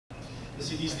the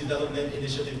city's Development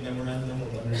Initiative Memorandum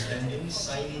of Understanding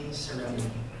signing ceremony.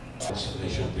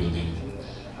 Nation building.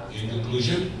 In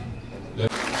conclusion,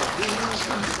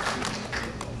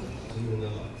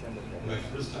 my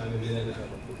first time in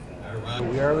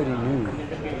we already knew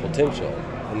the potential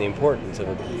and the importance of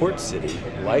a port city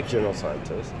like General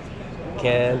Santos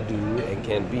can do and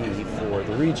can be for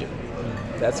the region.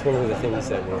 That's one of the things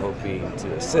that we're hoping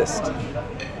to assist.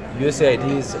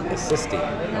 USAID is assisting.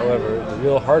 However, the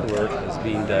real hard work is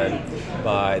being done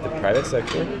by the private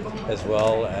sector as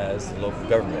well as the local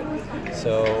government.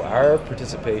 So our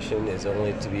participation is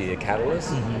only to be a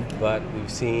catalyst, but we've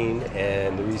seen,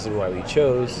 and the reason why we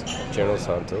chose General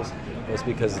Santos was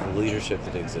because of the leadership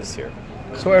that exists here.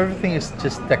 So everything is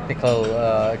just technical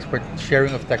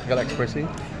sharing of technical expertise?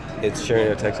 It's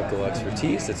sharing of technical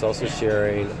expertise. It's also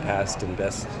sharing past and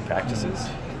best practices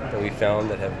that we found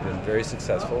that have been very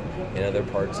successful in other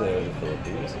parts of the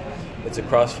Philippines. It's a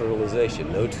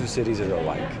cross-fertilization. No two cities are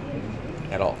alike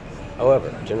at all.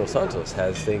 However, General Santos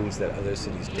has things that other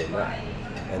cities do not,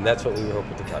 and that's what we were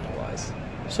hoping to capitalize.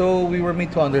 So we were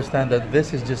made to understand that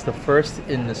this is just the first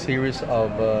in a series of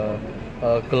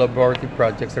collaborative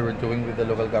projects that we're doing with the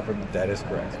local government. That is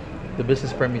correct. The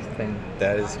business permit thing.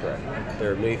 That is correct.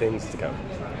 There are many things to come.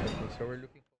 So we're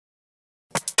looking